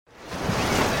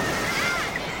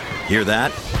Hear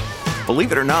that?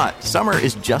 Believe it or not, summer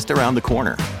is just around the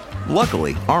corner.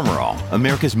 Luckily, Armor All,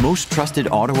 America's most trusted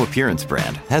auto appearance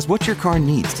brand, has what your car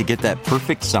needs to get that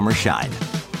perfect summer shine.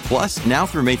 Plus, now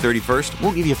through May 31st,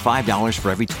 we'll give you $5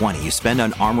 for every $20 you spend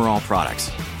on Armor All products.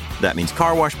 That means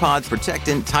car wash pods,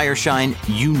 protectant, tire shine,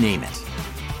 you name it.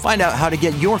 Find out how to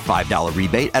get your $5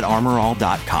 rebate at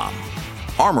armorall.com.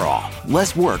 Armor All,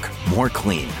 less work, more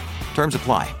clean. Terms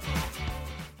apply.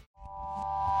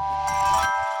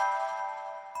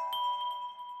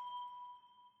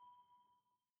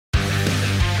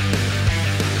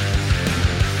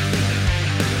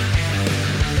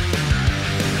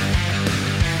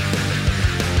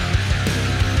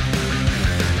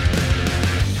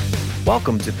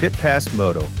 Welcome to Pit Pass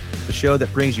Moto, the show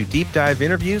that brings you deep dive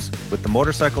interviews with the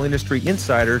motorcycle industry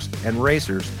insiders and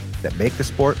racers that make the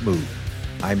sport move.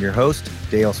 I'm your host,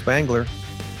 Dale Spangler,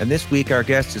 and this week our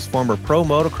guest is former pro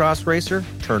motocross racer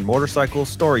turned motorcycle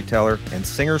storyteller and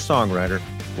singer-songwriter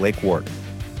Blake Wharton.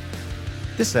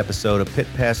 This episode of Pit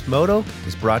Pass Moto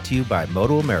is brought to you by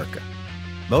Moto America.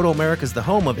 Moto America is the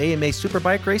home of AMA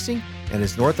Superbike Racing and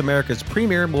is North America's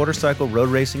premier motorcycle road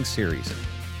racing series.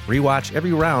 Rewatch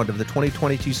every round of the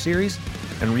 2022 series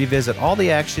and revisit all the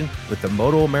action with the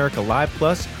Moto America Live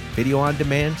Plus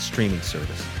video-on-demand streaming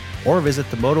service. Or visit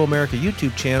the Moto America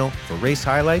YouTube channel for race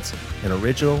highlights and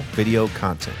original video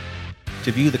content.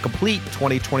 To view the complete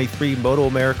 2023 Moto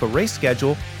America race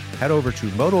schedule, head over to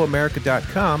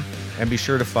motoamerica.com and be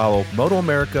sure to follow Moto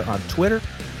America on Twitter,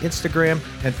 Instagram,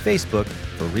 and Facebook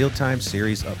for real-time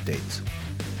series updates.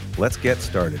 Let's get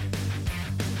started.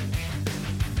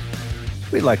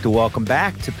 We'd like to welcome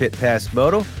back to Pit Pass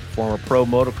Moto, former pro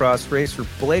motocross racer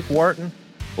Blake Wharton.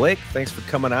 Blake, thanks for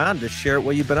coming on to share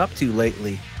what you've been up to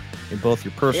lately in both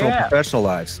your personal and professional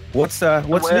lives. What's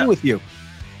new with you?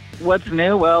 What's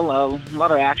new? Well, a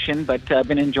lot of action, but I've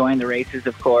been enjoying the races,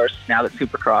 of course, now that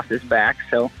Supercross is back.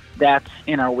 So that's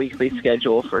in our weekly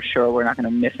schedule for sure. We're not going to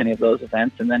miss any of those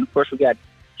events. And then, of course, we got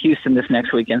Houston this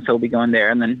next weekend, so we'll be going there,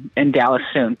 and then in Dallas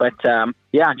soon. But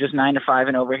just 9 to 5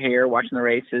 and over here watching the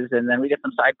races, and then we get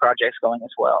some side projects going as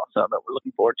well. So that we're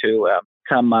looking forward to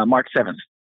come March 7th.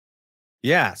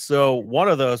 Yeah. So one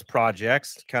of those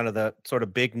projects, kind of the sort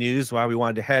of big news why we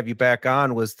wanted to have you back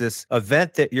on, was this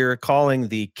event that you're calling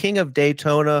the King of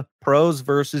Daytona Pros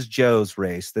versus Joes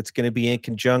race. That's going to be in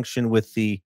conjunction with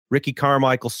the Ricky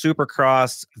Carmichael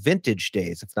Supercross Vintage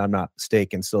Days, if I'm not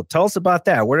mistaken. So tell us about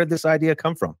that. Where did this idea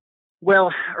come from?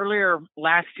 Well, earlier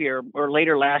last year or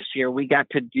later last year, we got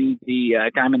to do the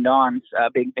Diamond Dawn's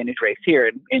big vintage race here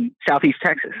in Southeast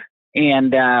Texas.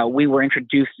 And we were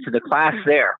introduced to the class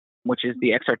there, which is the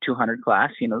XR200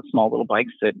 class, the small little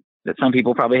bikes that some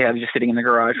people probably have just sitting in the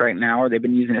garage right now, or they've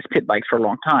been using as pit bikes for a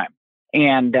long time.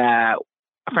 And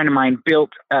a friend of mine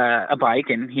built a bike,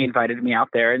 and he invited me out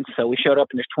there. And so we showed up,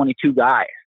 and there's 22 guys,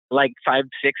 like 5,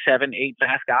 6, 7, 8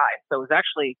 fast guys. So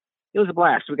it was a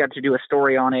blast. We got to do a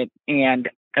story on it and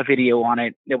a video on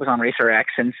it. It was on Racer X.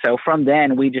 And so from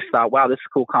then we just thought, wow, this is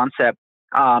a cool concept.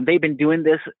 They've been doing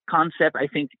this concept, I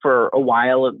think, for a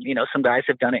while. Some guys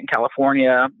have done it in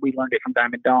California. We learned it from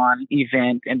Diamond Dawn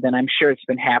event. And then I'm sure it's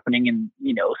been happening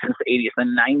since the 80s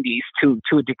and 90s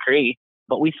to a degree.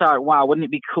 But we thought, wow, wouldn't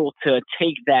it be cool to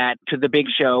take that to the big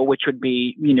show, which would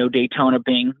be, Daytona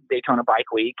being Daytona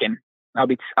Bike Week. And I'll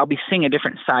be seeing a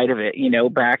different side of it.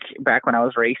 Back when I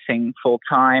was racing full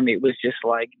time, it was just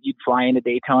like you'd fly into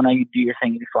Daytona, you'd do your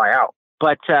thing, you'd fly out.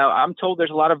 But I'm told there's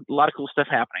a lot of cool stuff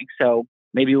happening. So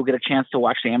maybe we'll get a chance to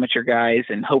watch the amateur guys,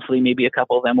 and hopefully maybe a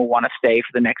couple of them will want to stay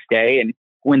for the next day and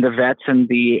win the vets and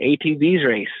the ATVs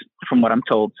race, from what I'm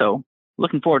told. So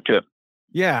looking forward to it.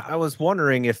 Yeah, I was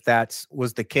wondering if that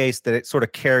was the case, that it sort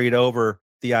of carried over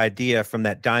the idea from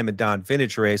that Diamond Dawn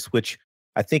vintage race, which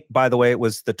I think, by the way, it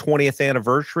was the 20th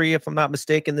anniversary, if I'm not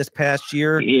mistaken, this past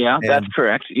year. Yeah, that's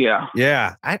correct. Yeah.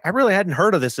 Yeah. I really hadn't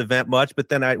heard of this event much, but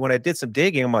then when I did some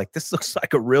digging, I'm like, this looks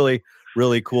like a really,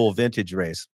 really cool vintage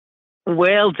race.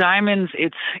 Well, Diamonds,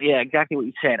 it's exactly what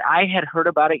you said. I had heard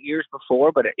about it years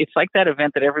before, but it's like that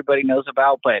event that everybody knows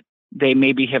about, but they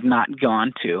maybe have not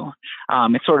gone to.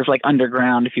 It's sort of like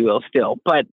underground, if you will, still.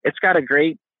 But it's got a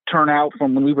great turnout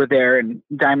from when we were there, and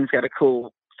Diamond's got a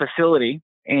cool facility.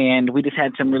 And we just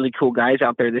had some really cool guys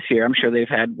out there this year. I'm sure they've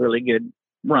had really good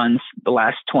runs the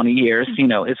last 20 years,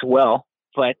 as well.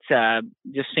 But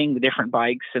just seeing the different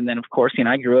bikes. And then, of course,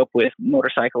 I grew up with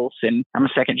motorcycles, and I'm a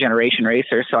second generation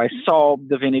racer. So I saw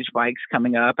the vintage bikes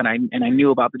coming up, and I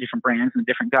knew about the different brands and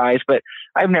the different guys, but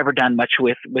I've never done much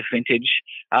with vintage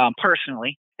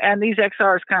personally. And these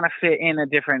XRs kind of fit in a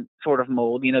different sort of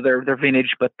mold. They're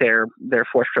vintage, but they're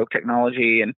 4-stroke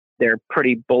technology, and they're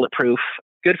pretty bulletproof.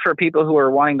 good for people who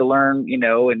are wanting to learn,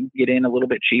 and get in a little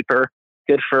bit cheaper.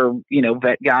 Good for,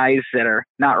 vet guys that are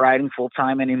not riding full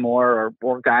time anymore,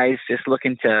 or guys just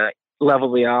looking to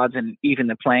level the odds and even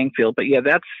the playing field. But yeah,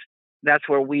 that's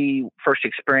where we first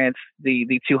experienced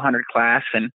the 200 class,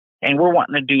 and we're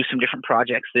wanting to do some different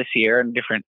projects this year and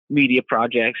different media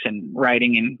projects and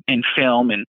writing and film,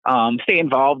 and stay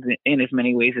involved in as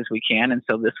many ways as we can. And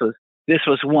so this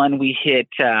was one we hit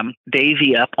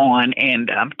Davey up on,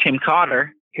 and Tim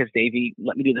Cotter, because Davey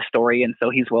let me do the story, and so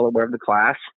he's well aware of the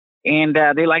class. And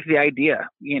they like the idea,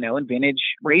 and vintage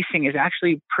racing is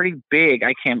actually pretty big.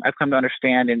 I've come to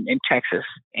understand in Texas,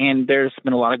 and there's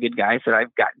been a lot of good guys that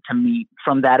I've gotten to meet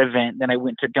from that event. Then I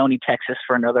went to Doney, Texas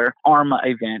for another ARMA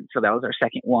event. So that was our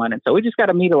second one. And so we just got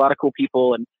to meet a lot of cool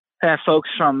people and folks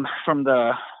from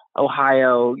the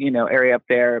Ohio, area up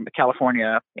there,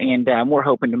 California. And we're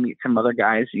hoping to meet some other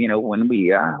guys, when we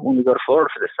go to Florida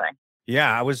for this thing.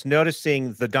 Yeah, I was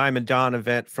noticing the Diamond Dawn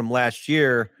event from last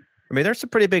year. I mean, there's some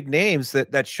pretty big names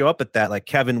that show up at that, like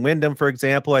Kevin Windham, for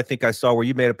example. I think I saw where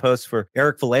you made a post for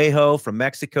Eric Vallejo from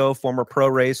Mexico, former pro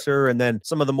racer, and then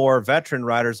some of the more veteran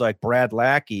riders like Brad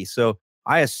Lackey. So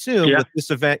I assume with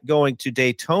this event going to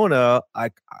Daytona,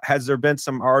 has there been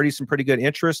already some pretty good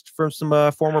interest from some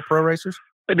former pro racers?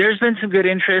 There's been some good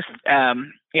interest.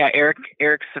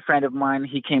 Eric's a friend of mine.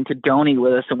 He came to Doney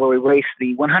with us, and where we raced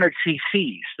the 100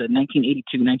 cc's, the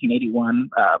 1982, 1981,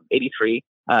 83.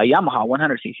 Yamaha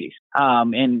 100 cc's.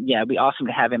 And yeah, it'd be awesome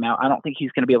to have him out. I don't think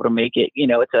he's going to be able to make it.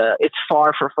 It's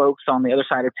far for folks on the other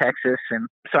side of Texas. And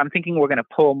so I'm thinking we're going to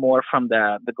pull more from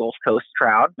the Gulf Coast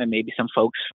crowd and maybe some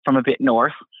folks from a bit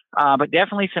north. But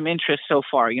definitely some interest so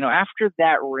far. After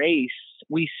that race,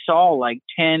 we saw like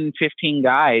 10, 15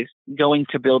 guys going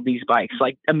to build these bikes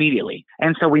like immediately.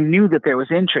 And so we knew that there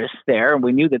was interest there, and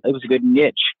we knew that it was a good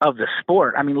niche of the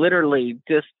sport. I mean, literally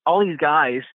just all these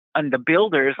guys. And the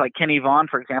builders, like Kenny Vaughn,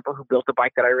 for example, who built the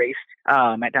bike that I raced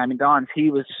at Diamond Dawns, he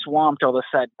was swamped all of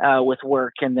a sudden with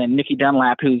work. And then Nicky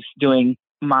Dunlap, who's doing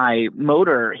my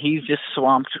motor, he's just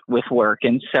swamped with work.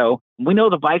 And so we know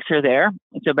the bikes are there.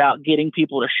 It's about getting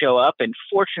people to show up. And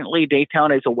fortunately,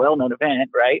 Daytona is a well-known event,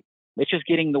 right? It's just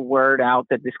getting the word out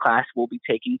that this class will be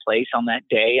taking place on that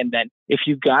day. And then if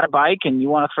you've got a bike and you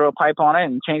want to throw a pipe on it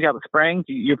and change out the springs,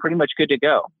 you're pretty much good to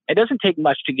go. It doesn't take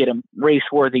much to get them race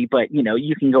worthy, but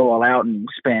you can go all out and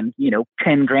spend,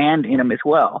 $10,000 in them as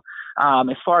well.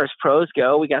 As far as pros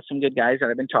go, we got some good guys that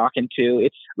I've been talking to.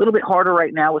 It's a little bit harder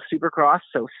right now with Supercross.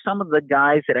 So some of the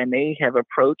guys that I may have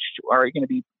approached are going to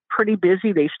be pretty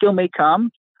busy. They still may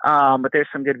come. But there's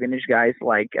some good vintage guys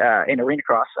like in Arena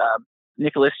Cross,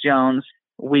 Nicholas Jones.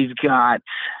 We've got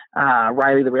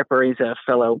Riley the Ripper. He's a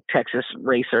fellow Texas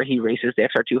racer. He races the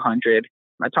XR200.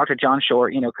 I talked to John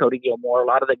Short, Cody Gilmore, a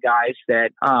lot of the guys that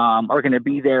are going to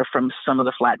be there from some of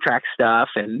the flat track stuff,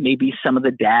 and maybe some of the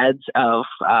dads of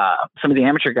some of the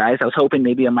amateur guys. I was hoping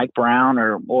maybe a Mike Brown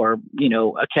or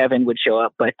a Kevin would show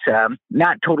up, but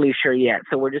not totally sure yet.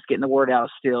 So we're just getting the word out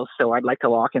still. So I'd like to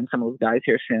lock in some of those guys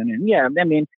here soon. And yeah, I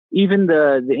mean, even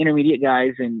the intermediate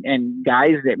guys and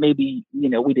guys that maybe,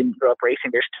 we didn't grow up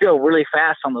racing, they're still really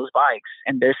fast on those bikes.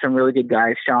 And there's some really good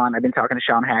guys. I've been talking to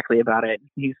Sean Hackley about it.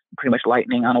 He's pretty much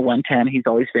lightning on a 110. He's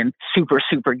always been super,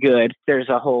 super good. There's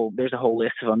a whole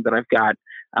list of them that I've got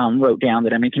wrote down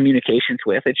that I'm in communications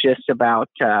with. It's just about,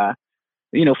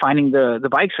 finding the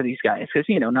bikes for these guys. Cause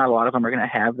not a lot of them are going to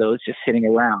have those just sitting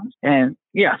around. And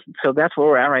yeah, so that's where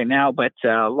we're at right now, but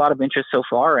a lot of interest so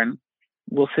far, and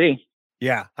we'll see.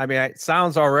 Yeah. I mean, it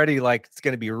sounds already like it's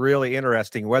going to be really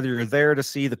interesting, whether you're there to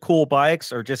see the cool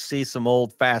bikes or just see some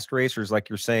old fast racers, like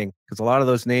you're saying, because a lot of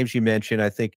those names you mentioned,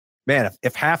 I think, man,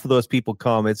 if half of those people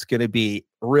come, it's going to be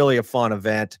really a fun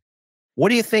event. What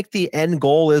do you think the end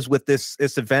goal is with this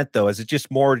event, though? Is it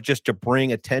just more just to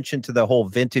bring attention to the whole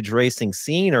vintage racing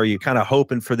scene, or are you kind of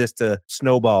hoping for this to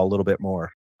snowball a little bit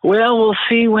more? Well, we'll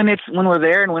see when we're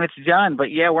there and when it's done.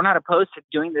 But yeah, we're not opposed to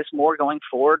doing this more going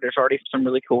forward. There's already some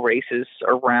really cool races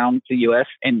around the U.S.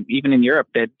 and even in Europe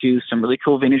that do some really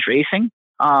cool vintage racing.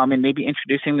 And maybe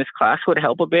introducing this class would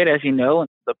help a bit. As you know,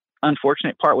 the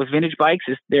unfortunate part with vintage bikes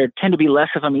is there tend to be less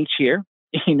of them each year.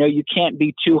 You can't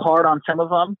be too hard on some of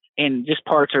them, and just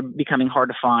parts are becoming hard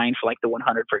to find for like the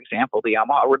 100, for example, the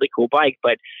Yamaha, a really cool bike,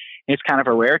 but it's kind of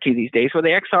a rarity these days, where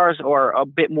the XRs are a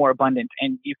bit more abundant,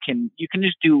 and you can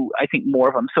just do, I think, more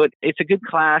of them. So it's a good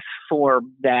class for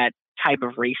that type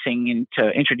of racing and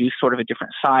to introduce sort of a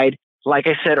different side. Like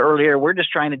I said earlier, we're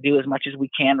just trying to do as much as we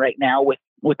can right now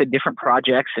with the different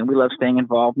projects, and we love staying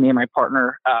involved. Me and my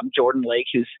partner, Jordan Lake,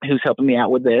 who's helping me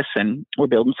out with this, and we're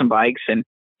building some bikes. And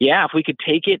yeah, if we could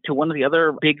take it to one of the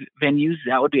other big venues,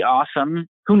 that would be awesome.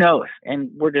 Who knows?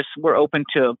 And we're open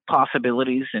to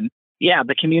possibilities. And yeah,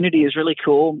 the community is really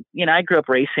cool. I grew up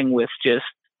racing with just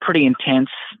pretty intense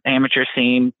amateur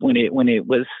scene when it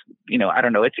was, I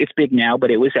don't know, it's big now, but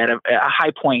it was at a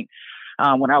high point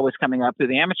when I was coming up through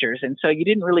the amateurs. And so you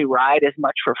didn't really ride as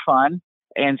much for fun.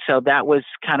 And so that was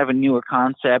kind of a newer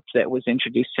concept that was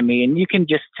introduced to me. And you can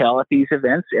just tell at these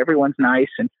events, everyone's nice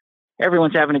and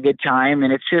everyone's having a good time.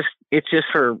 And it's just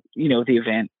for, the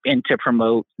event and to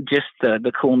promote just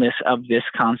the coolness of this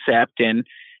concept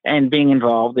and being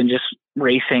involved in just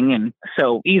racing. And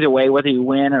so either way, whether you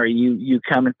win or you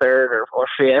come in third or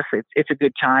fifth, it's a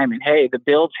good time. And hey, the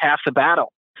build's half the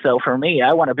battle. So for me,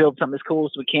 I want to build something as cool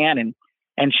as we can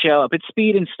and show up. It's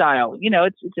speed and style.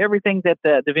 It's everything that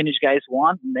the vintage guys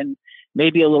want, and then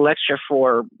maybe a little extra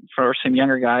for some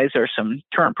younger guys or some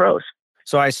current pros.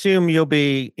 So I assume you'll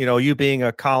be, you being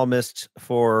a columnist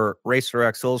for Racer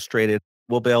X Illustrated,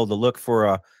 we'll be able to look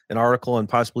for an article and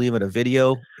possibly even a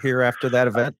video here after that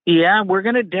event. Yeah, we're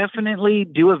going to definitely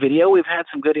do a video. We've had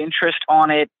some good interest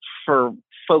on it. For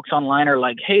folks online are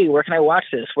like, hey, where can I watch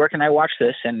this? Where can I watch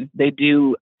this? And they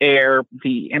do air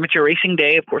the amateur racing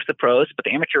day, of course, the pros, but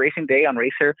the amateur racing day on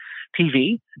Racer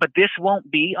TV. But this won't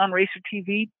be on Racer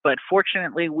TV. But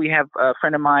fortunately, we have a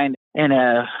friend of mine and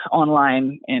a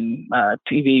online and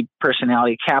TV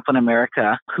personality, Kaplan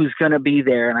America, who's going to be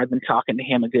there. And I've been talking to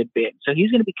him a good bit. So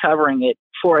he's going to be covering it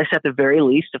for us at the very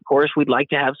least. Of course, we'd like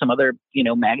to have some other,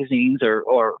 magazines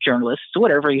or journalists,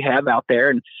 whatever you have out there.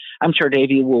 And I'm sure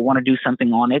Davey will want to do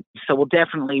something on it. So we'll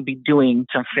definitely be doing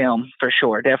some film for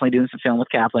sure. Definitely doing some film with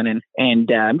Kaplan.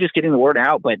 And I'm just getting the word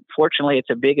out. But fortunately, it's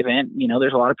a big event.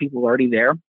 There's a lot of people already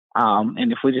there.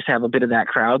 And if we just have a bit of that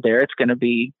crowd there, it's going to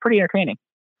be pretty entertaining.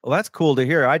 Well, that's cool to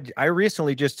hear. I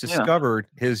recently just discovered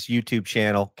his YouTube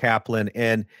channel, Kaplan,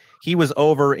 and he was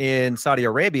over in Saudi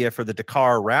Arabia for the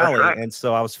Dakar Rally. Right. And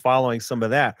so I was following some of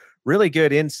that. Really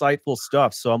good, insightful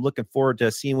stuff. So I'm looking forward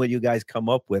to seeing what you guys come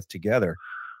up with together.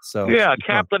 So yeah,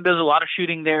 Kaplan does a lot of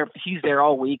shooting there. He's there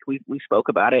all week. We spoke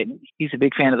about it. He's a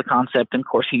big fan of the concept. And of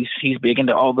course, he's big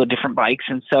into all the different bikes.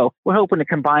 And so we're hoping to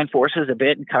combine forces a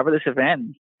bit and cover this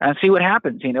event and see what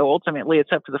happens. Ultimately,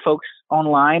 it's up to the folks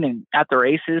online and at the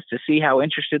races to see how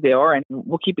interested they are. And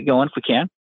we'll keep it going if we can.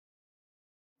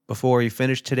 Before we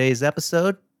finish today's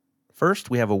episode, first,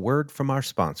 we have a word from our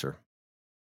sponsor.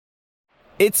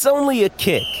 It's only a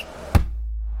kick,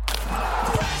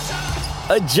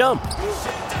 a jump,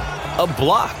 a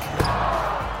block.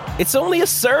 It's only a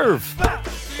serve.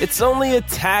 It's only a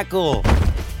tackle,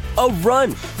 a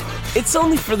run. It's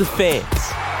only for the fans.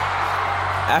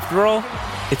 After all,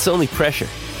 it's only pressure.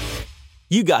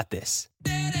 You got this.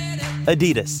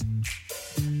 Adidas.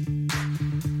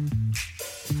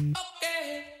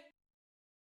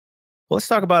 Well, let's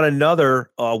talk about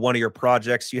another one of your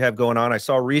projects you have going on. I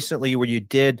saw recently where you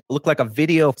did look like a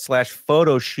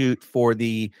video/photo shoot for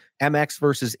the MX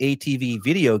versus ATV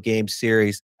video game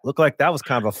series. Looked like that was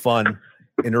kind of a fun,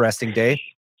 interesting day.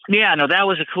 Yeah, no, that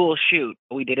was a cool shoot.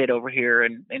 We did it over here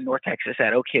in North Texas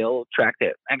at Oak Hill, track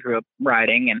that I grew up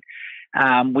riding.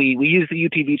 And we used the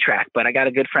UTV track, but I got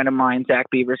a good friend of mine, Zach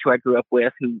Beavers, who I grew up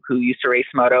with, who used to race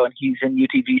moto, and he's in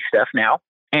UTV stuff now.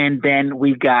 And then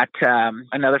we've got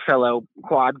another fellow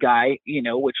quad guy,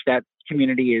 which that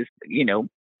community is,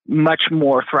 much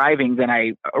more thriving than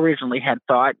I originally had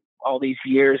thought. All these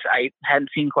years, I hadn't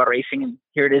seen quad racing, and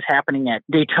here it is happening at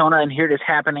Daytona, and here it is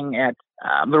happening at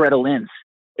Loretta Lynn's.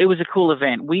 It was a cool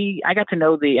event. I got to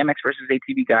know the MX versus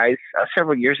ATV guys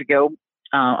several years ago.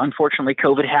 Unfortunately,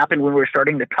 COVID happened when we were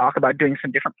starting to talk about doing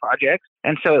some different projects.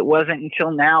 And so it wasn't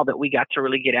until now that we got to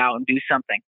really get out and do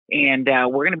something. And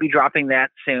we're going to be dropping that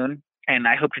soon. And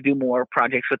I hope to do more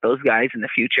projects with those guys in the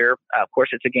future. Of course,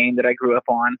 it's a game that I grew up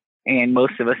on, and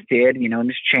most of us did, and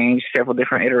it's changed several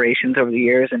different iterations over the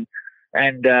years.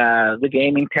 And the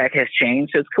gaming tech has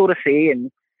changed. So it's cool to see.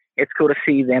 And it's cool to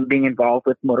see them being involved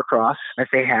with motocross as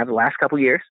they have the last couple of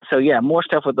years. So yeah, more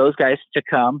stuff with those guys to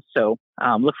come. So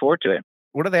look forward to it.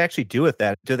 What do they actually do with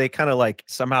that? Do they kind of like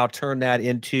somehow turn that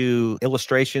into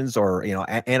illustrations or,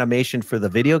 animation for the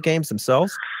video games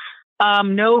themselves?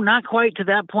 No, not quite to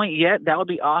that point yet. That would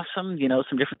be awesome.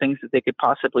 Some different things that they could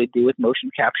possibly do with motion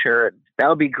capture. That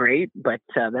would be great, but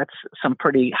that's some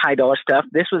pretty high dollar stuff.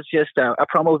 This was just a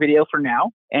promo video for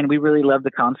now, and we really love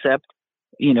the concept.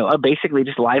 Basically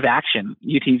just live action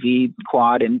UTV,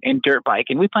 quad, and dirt bike.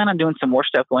 And we plan on doing some more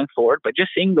stuff going forward, but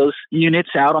just seeing those units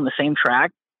out on the same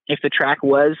track, if the track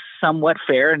was somewhat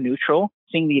fair and neutral,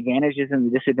 seeing the advantages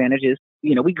and the disadvantages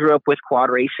we grew up with quad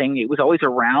racing. It was always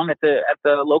around at the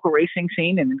local racing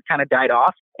scene, and it kind of died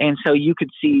off. And so you could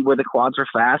see where the quads were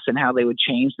fast and how they would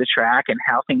change the track and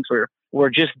how things were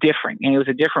just different. And it was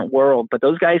a different world, but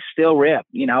those guys still rip.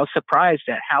 I was surprised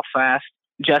at how fast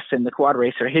Justin, the quad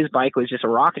racer, his bike was just a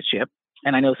rocket ship.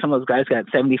 And I know some of those guys got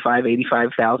 75,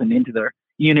 85,000 into their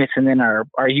units. And then our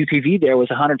UTV there was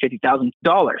 $150,000.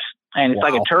 And it's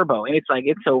like a turbo. And it's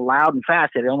so loud and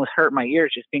fast that it almost hurt my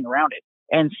ears just being around it.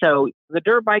 And so the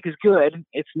dirt bike is good.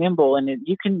 It's nimble, and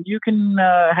you can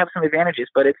have some advantages,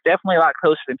 but it's definitely a lot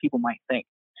closer than people might think.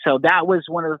 So that was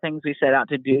one of the things we set out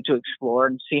to do, to explore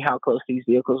and see how close these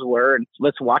vehicles were. And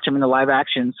let's watch them in the live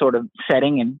action sort of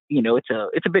setting. And,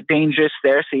 it's a bit dangerous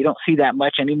there. So you don't see that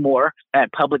much anymore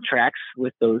at public tracks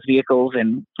with those vehicles.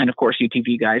 And of course,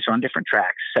 UTV guys are on different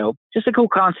tracks. So just a cool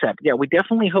concept. Yeah, we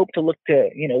definitely hope to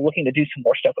looking to do some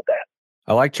more stuff with that.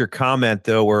 I liked your comment,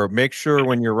 though, where make sure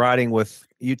when you're riding with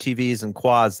UTVs and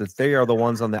quads that they are the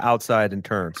ones on the outside in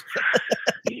turns.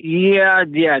 Yeah.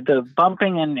 The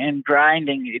bumping and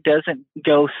grinding, it doesn't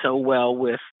go so well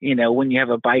with, when you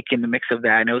have a bike in the mix of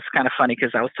that. And it was kind of funny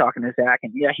because I was talking to Zach,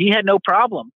 and he had no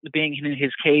problem being in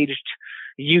his caged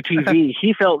UTV.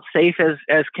 He felt safe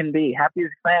as can be, happy as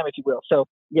a clam, if you will. So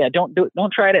yeah, don't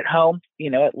try it at home.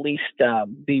 At least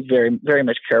be very, very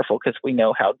much careful, because we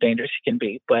know how dangerous it can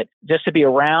be. But just to be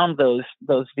around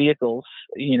those vehicles,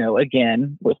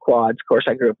 again, with quads. Of course,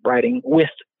 I grew up riding with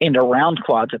and around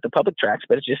quads at the public tracks,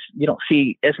 but it's just, you don't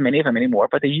see as many of them anymore.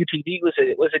 But the UTV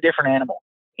was a different animal.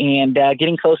 And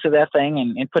getting close to that thing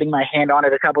and putting my hand on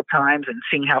it a couple times and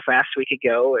seeing how fast we could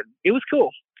go, and it was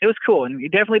cool. It was cool. And you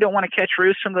definitely don't want to catch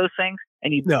roost from those things.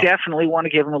 And you definitely want to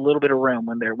give them a little bit of room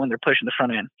when they're pushing the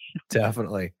front end.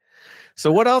 Definitely.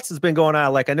 So what else has been going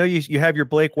on? Like, I know you have your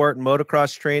Blake Wharton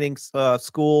motocross training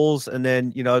schools, and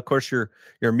then, of course, your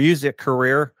music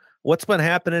career. What's been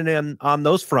happening on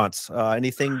those fronts?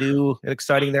 Anything new and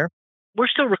exciting there? We're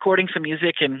still recording some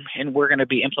music, and we're going to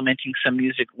be implementing some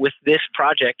music with this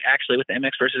project, actually with the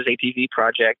MX versus ATV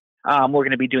project. We're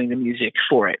going to be doing the music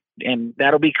for it, and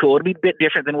that'll be cool. It'll be a bit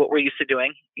different than what we're used to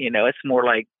doing. It's more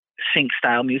like sync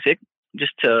style music,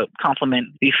 just to complement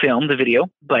the film, the video.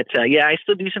 But I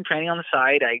still do some training on the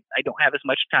side. I don't have as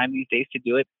much time these days to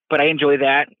do it, but I enjoy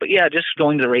that. But yeah, just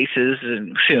going to the races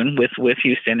and soon with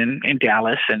Houston and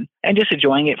Dallas, and just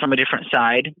enjoying it from a different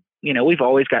side. We've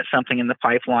always got something in the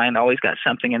pipeline, always got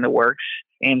something in the works.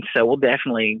 And so we'll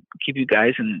definitely keep you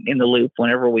guys in the loop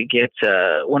whenever we get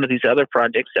one of these other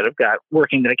projects that I've got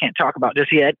working that I can't talk about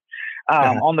just yet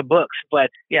on the books. But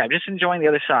yeah, just enjoying the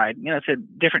other side. It's a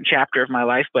different chapter of my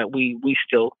life, but we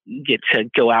still get to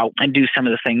go out and do some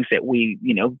of the things that we,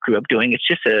 grew up doing. It's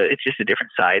just a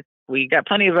different side. We got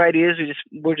plenty of ideas.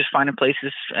 We're just finding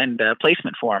places and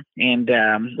placement for them. And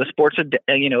the sports are,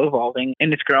 evolving,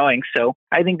 and it's growing. So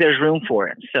I think there's room for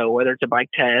it. So whether it's a bike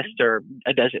test or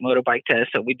a desert moto bike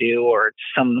test that we do, or it's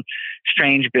some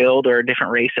strange build or a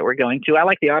different race that we're going to, I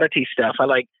like the oddity stuff. I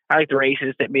like the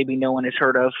races that maybe no one has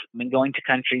heard of, and going to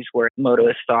countries where moto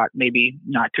is thought maybe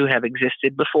not to have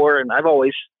existed before. And I've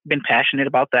always been passionate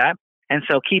about that. And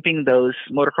so keeping those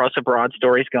motocross abroad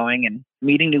stories going and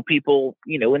meeting new people,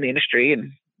 in the industry.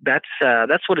 And that's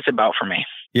what it's about for me.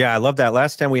 Yeah, I love that.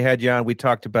 Last time we had you on, we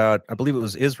talked about, I believe it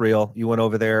was Israel. You went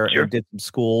over there and did some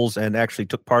schools and actually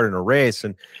took part in a race,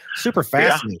 and super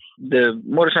fascinating. Yeah. The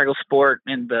motorcycle sport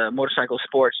and the motorcycle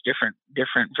sports, different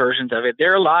versions of it,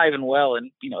 they're alive and well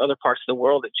in, other parts of the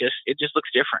world. It just looks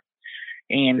different.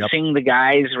 And seeing the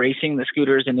guys racing the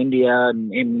scooters in India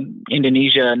and in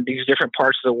Indonesia and these different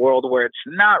parts of the world where it's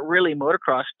not really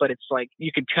motocross, but it's like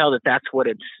you can tell that that's what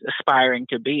it's aspiring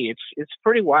to be. It's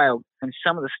pretty wild. And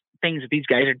some of the things that these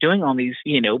guys are doing on these,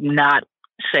 not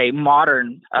say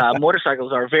modern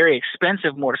motorcycles, are very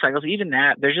expensive motorcycles. Even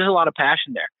that, there's just a lot of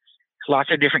passion there.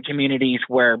 Lots of different communities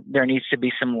where there needs to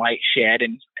be some light shed.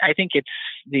 And I think it's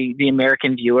the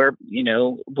American viewer,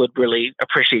 would really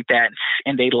appreciate that.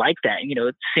 And they like that,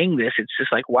 seeing this, it's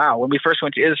just like, wow, when we first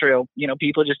went to Israel,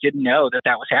 people just didn't know that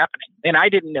was happening. And I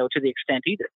didn't know to the extent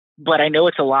either, but I know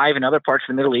it's alive in other parts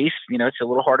of the Middle East. It's a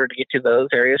little harder to get to those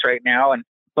areas right now.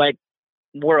 But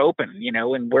we're open,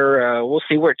 and we'll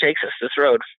see where it takes us, this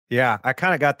road. Yeah, I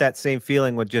kind of got that same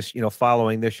feeling with just,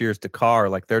 following this year's Dakar.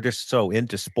 Like, they're just so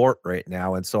into sport right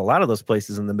now. And so a lot of those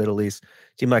places in the Middle East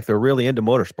seem like they're really into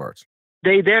motorsports.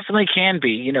 They definitely can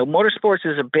be. Motorsports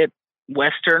is a bit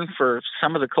Western for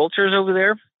some of the cultures over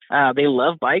there. They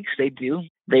love bikes. They do.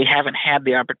 They haven't had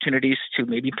the opportunities to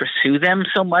maybe pursue them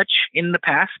so much in the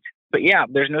past. But yeah,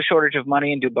 there's no shortage of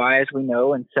money in Dubai, as we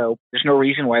know. And so there's no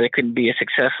reason why there couldn't be a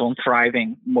successful and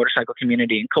thriving motorcycle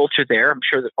community and culture there. I'm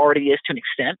sure there already is to an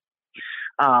extent.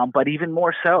 but even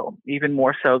more so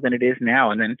than it is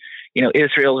now. And then,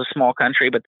 Israel is a small country,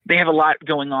 but they have a lot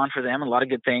going on for them, a lot of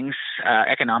good things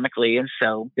economically. And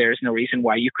so there's no reason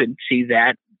why you couldn't see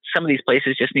that. Some of these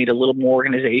places just need a little more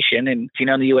organization. And,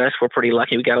 in the U.S., we're pretty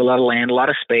lucky. We got a lot of land, a lot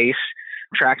of space,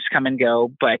 tracks come and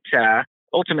go. But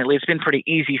ultimately, it's been pretty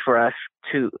easy for us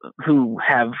who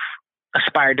have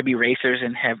aspired to be racers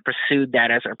and have pursued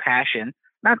that as our passion.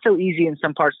 Not so easy in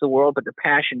some parts of the world, but the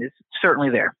passion is certainly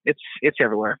there. It's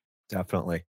everywhere.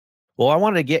 Definitely. Well, I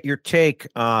wanted to get your take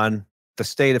on the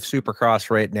state of Supercross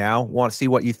right now. Want to see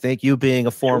what you think, you being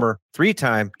a former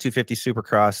 3-time 250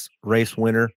 Supercross race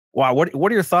winner. Wow. What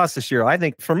are your thoughts this year? I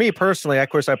think for me personally, of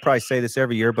course, I probably say this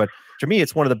every year, but to me,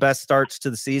 it's one of the best starts to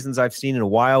the seasons I've seen in a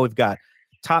while. We've got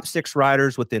top 6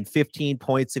 riders within 15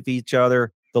 points of each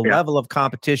other. The level of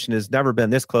competition has never been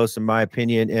this close, in my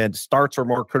opinion, and starts are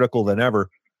more critical than ever.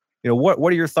 What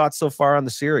are your thoughts so far on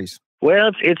the series?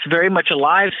 Well, it's very much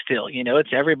alive still.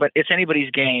 It's anybody's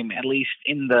game, at least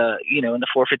in the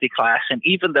 450 class. And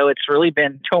even though it's really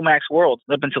been Tomac's world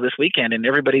up until this weekend, and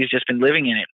everybody's just been living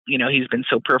in it. He's been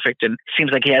so perfect, and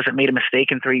seems like he hasn't made a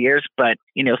mistake in 3 years. But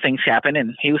things happen,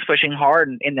 and he was pushing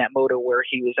hard in that moto where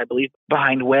he was, I believe,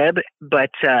 behind Webb. But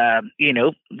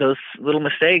those little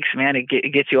mistakes, man,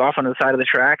 it gets you off on the side of the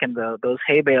track, and those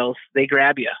hay bales, they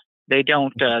grab you. They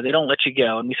don't let you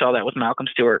go. And we saw that with Malcolm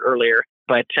Stewart earlier.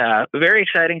 But very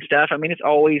exciting stuff. I mean, it's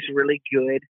always really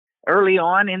good early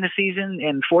on in the season.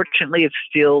 And fortunately,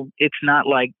 it's not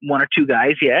like 1 or 2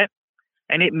 guys yet.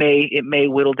 And it may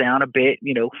whittle down a bit,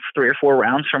 3 or 4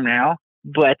 rounds from now.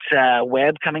 But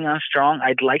Webb coming on strong,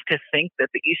 I'd like to think that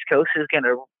the East Coast is going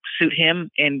to suit him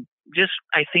and just,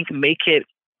 I think, make it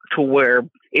to where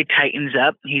it tightens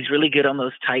up. He's really good on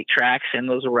those tight tracks and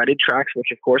those rutted tracks, which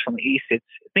of course on the East,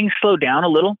 things slow down a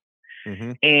little.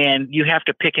 Mm-hmm. And you have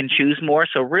to pick and choose more.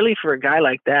 So really for a guy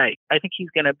like that, I think he's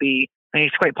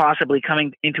quite possibly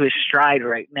coming into his stride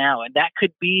right now. And that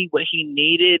could be what he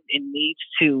needed and needs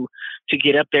to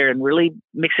get up there and really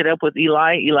mix it up with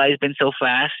Eli. Eli's been so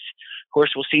fast. Of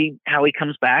course, we'll see how he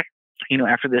comes back,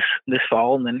 after this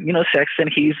fall. And then, Sexton,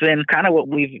 he's been kind of what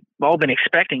we've all been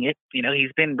expecting it.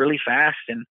 He's been really fast,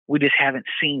 and we just haven't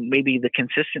seen maybe the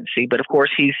consistency. But of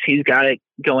course, he's got it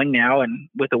going now, and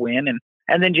with a win.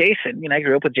 And then Jason, I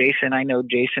grew up with Jason. I know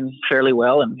Jason fairly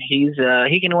well, and he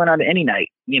can win on any night,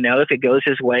 if it goes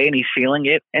his way and he's feeling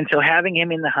it. And so having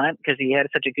him in the hunt, because he had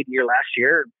such a good year last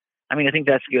year, I mean, I think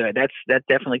that's good. That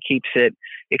definitely keeps it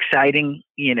exciting,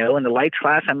 in the lights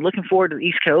class. I'm looking forward to the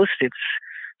East Coast. It's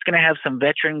going to have some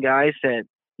veteran guys that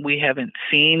we haven't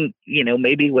seen,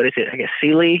 maybe what is it? I guess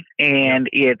Seeley, and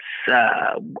it's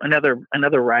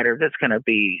another rider that's going to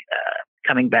be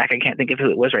coming back. I can't think of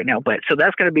who it was right now, but so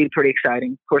that's going to be pretty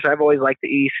exciting. Of course, I've always liked the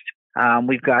East.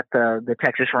 We've got the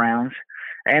Texas rounds,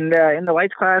 and in the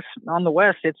lights class on the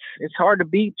West, it's hard to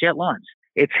beat Jet Lawrence.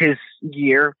 It's his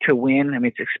year to win. I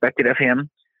mean, it's expected of him.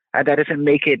 That doesn't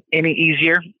make it any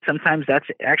easier. Sometimes that's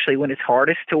actually when it's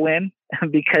hardest to win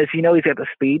because he's got the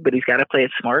speed, but he's got to play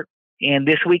it smart. And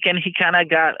this weekend, he kind of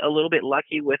got a little bit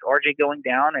lucky with RJ going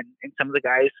down and some of the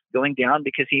guys going down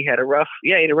because he had a rough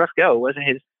go. It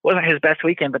wasn't his best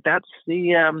weekend, but that's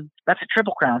the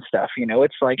Triple Crown stuff.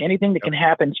 It's like anything that can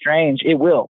happen strange, it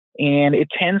will. And it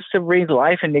tends to breathe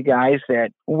life into guys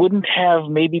that wouldn't have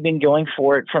maybe been going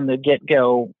for it from the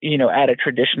get-go, at a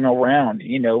traditional round.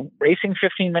 Racing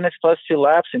 15 minutes plus 2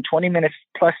 laps and 20 minutes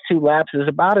plus 2 laps is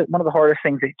about one of the hardest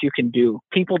things that you can do.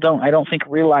 People I don't think,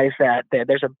 realize that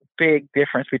there's a big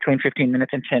difference between 15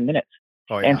 minutes and 10 minutes.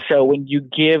 Oh, yeah. And so when you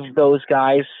give those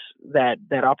guys that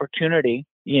opportunity,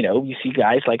 you see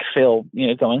guys like Phil,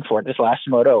 going for it. This last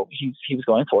moto, he was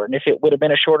going for it. And if it would have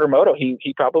been a shorter moto,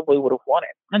 he probably would have won it.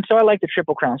 And so I like the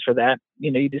Triple Crowns for that.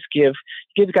 You just give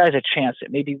guys a chance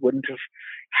that maybe wouldn't have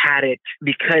had it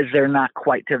because they're not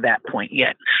quite to that point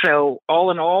yet. So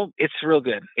all in all, it's real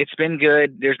good. It's been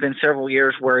good. There's been several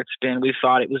years where we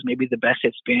thought it was maybe the best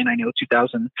it's been. I know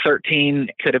 2013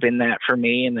 could have been that for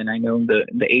me. And then I know in the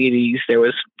 80s, there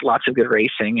was lots of good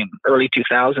racing, and early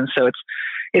 2000s. So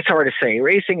it's hard to say.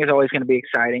 Racing is always going to be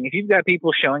exciting. If you've got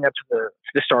people showing up to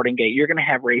the starting gate, you're going to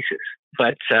have races.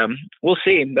 But we'll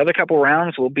see. The other couple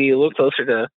rounds will be a little closer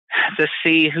to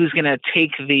see who's going to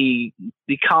take the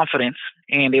confidence.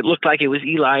 And it looked like it was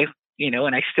Eli,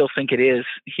 and I still think it is.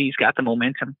 He's got the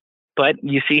momentum. But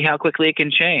you see how quickly it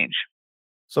can change.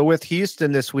 So with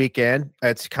Houston this weekend,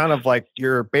 it's kind of like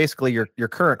your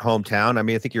current hometown. I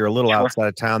mean, I think you're a little outside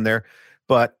of town there.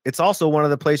 But it's also one of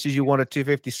the places you won a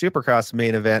 250 Supercross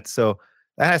main event. So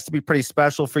that has to be pretty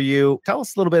special for you. Tell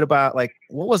us a little bit about,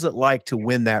 what was it like to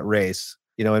win that race?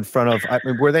 in front of,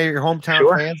 were they your hometown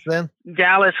Sure. fans then?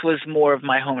 Dallas was more of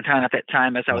my hometown at that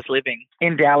time, as I was living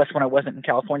in Dallas when I wasn't in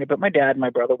California. But my dad and my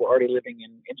brother were already living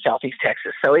in Southeast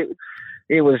Texas. So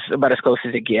it was about as close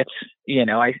as it gets.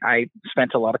 I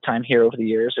spent a lot of time here over the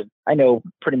years, and I know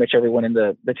pretty much everyone in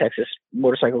the Texas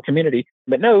motorcycle community.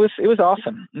 But no, it was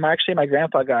awesome. Actually, my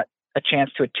grandpa got a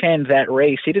chance to attend that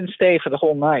race. He didn't stay for the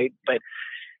whole night, but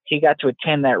he got to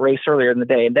attend that race earlier in the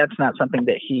day. And that's not something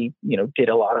that he, did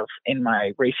a lot of in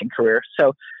my racing career.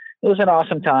 So it was an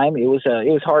awesome time. It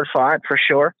was hard fought for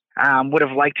sure. Would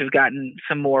have liked to have gotten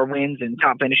some more wins and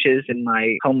top finishes in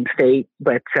my home state,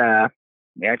 but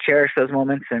I cherish those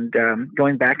moments, and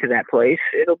going back to that place,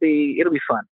 it'll be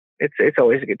fun. It's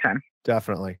always a good time.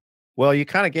 Definitely. Well, you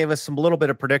kind of gave us some little bit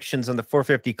of predictions on the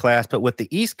 450 class, but with the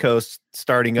East Coast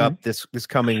starting up this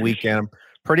coming weekend, I'm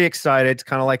pretty excited. It's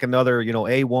kind of like another,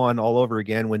 A1 all over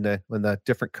again when the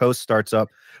different coast starts up.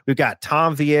 We've got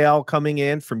Tom Vialle coming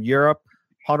in from Europe,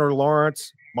 Hunter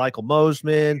Lawrence, Michael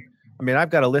Mosman. I've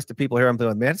got a list of people here. I'm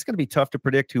doing, man, it's going to be tough to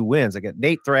predict who wins. I got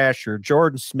Nate Thrasher,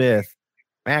 Jordan Smith,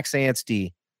 Max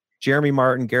Anstey, Jeremy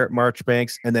Martin, Garrett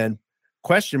Marchbanks, and then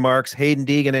question marks, Hayden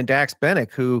Deegan and Dax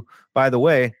Bennick, who, by the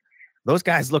way, those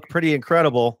guys look pretty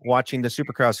incredible watching the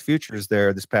Supercross Futures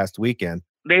there this past weekend.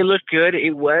 They looked good.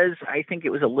 I think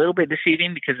it was a little bit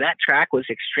deceiving because that track was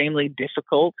extremely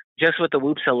difficult. Just with the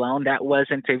whoops alone, that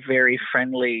wasn't a very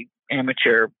friendly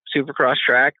amateur Supercross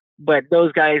track. But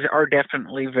those guys are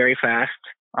definitely very fast.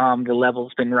 The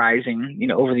level's been rising,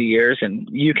 over the years, and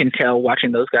you can tell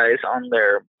watching those guys on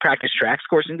their practice tracks. Of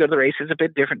course, and go to the race is a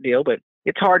bit different deal, but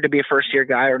it's hard to be a first-year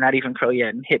guy or not even pro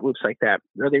yet and hit whoops like that.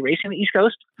 Are they racing the East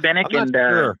Coast, Bennick and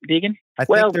sure. Deegan? I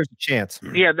think there's a chance.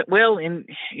 Yeah, and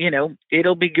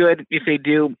it'll be good if they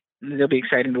do. It'll be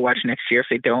exciting to watch next year if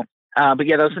they don't. But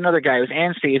yeah, that was another guy. It was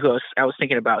Anstey who I was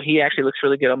thinking about. He actually looks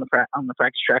really good on the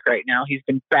practice track right now. He's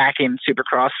been back in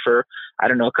Supercross for, I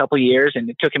don't know, a couple of years, and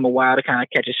it took him a while to kind of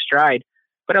catch his stride.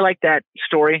 But I like that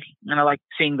story, and I like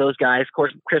seeing those guys. Of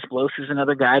course, Chris Bloss is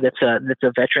another guy that's a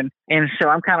veteran, and so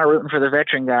I'm kind of rooting for the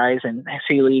veteran guys. And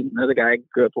Seeley, another guy I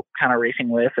grew up kind of racing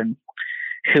with, and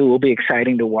who will be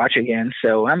exciting to watch again.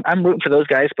 So I'm rooting for those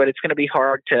guys, but it's going to be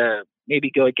hard to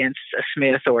maybe go against a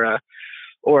Smith or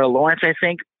a Lawrence. I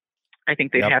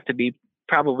think they'd have to be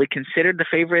probably considered the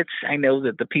favorites. I know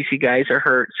that the PC guys are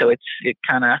hurt, so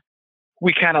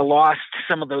we kind of lost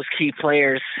some of those key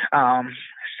players.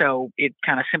 So it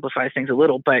kind of simplifies things a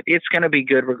little, but it's going to be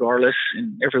good regardless.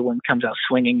 And everyone comes out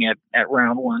swinging at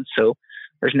round one. So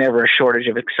there's never a shortage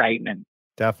of excitement.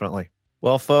 Definitely.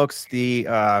 Well, folks, the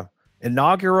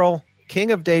inaugural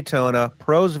King of Daytona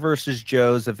Pros versus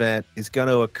Joes event is going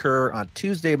to occur on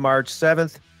Tuesday, March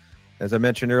 7th. As I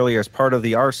mentioned earlier, as part of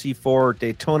the RC4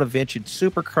 Daytona Vintage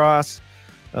Supercross.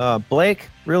 Blake,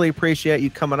 really appreciate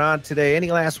you coming on today.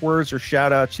 Any last words or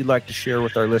shout outs you'd like to share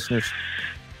with our listeners?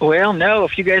 Well, no,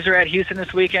 if you guys are at Houston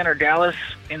this weekend or Dallas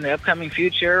in the upcoming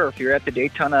future, or if you're at the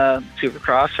Daytona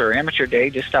Supercross or Amateur Day,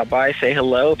 just stop by, say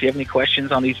hello. If you have any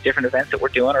questions on these different events that we're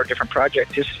doing or different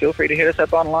projects, just feel free to hit us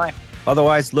up online.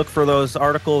 Otherwise, look for those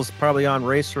articles probably on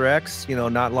Racer X,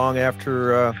 not long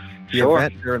after the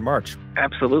event here in March.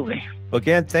 Absolutely.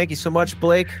 Again, thank you so much,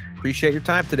 Blake. Appreciate your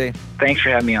time today. Thanks for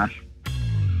having me on.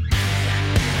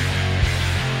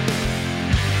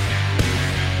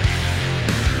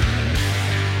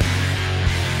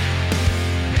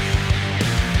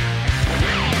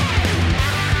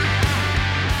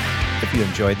 If you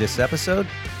enjoyed this episode,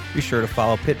 be sure to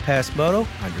follow Pit Pass Moto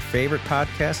on your favorite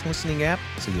podcast listening app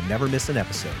so you never miss an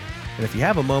episode. And if you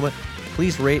have a moment,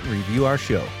 please rate and review our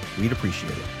show. We'd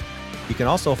appreciate it. You can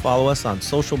also follow us on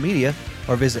social media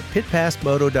or visit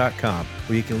pitpassmoto.com,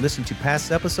 where you can listen to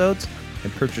past episodes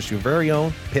and purchase your very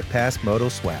own Pit Pass Moto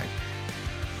swag.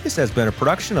 This has been a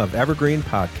production of Evergreen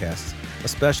Podcasts. A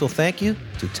special thank you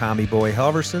to Tommy Boy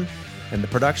Helverson and the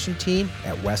production team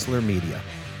at Wessler Media.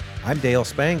 I'm Dale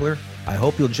Spangler. I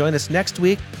hope you'll join us next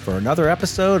week for another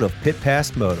episode of Pit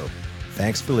Pass Moto.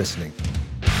 Thanks for listening.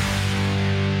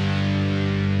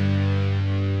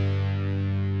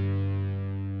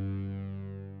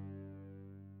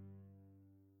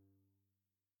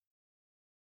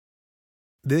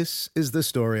 This is the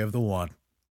story of the one.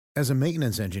 As a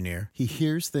maintenance engineer, he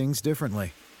hears things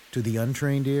differently. To the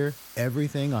untrained ear,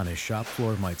 everything on his shop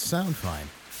floor might sound fine,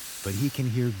 but he can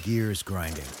hear gears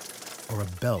grinding or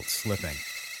a belt slipping.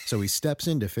 So he steps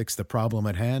in to fix the problem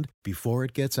at hand before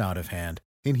it gets out of hand.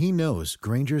 And he knows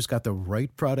Grainger's got the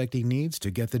right product he needs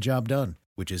to get the job done,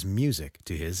 which is music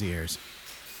to his ears.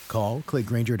 Call, click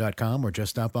Grainger.com, or just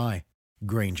stop by.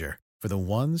 Grainger, for the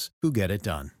ones who get it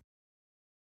done.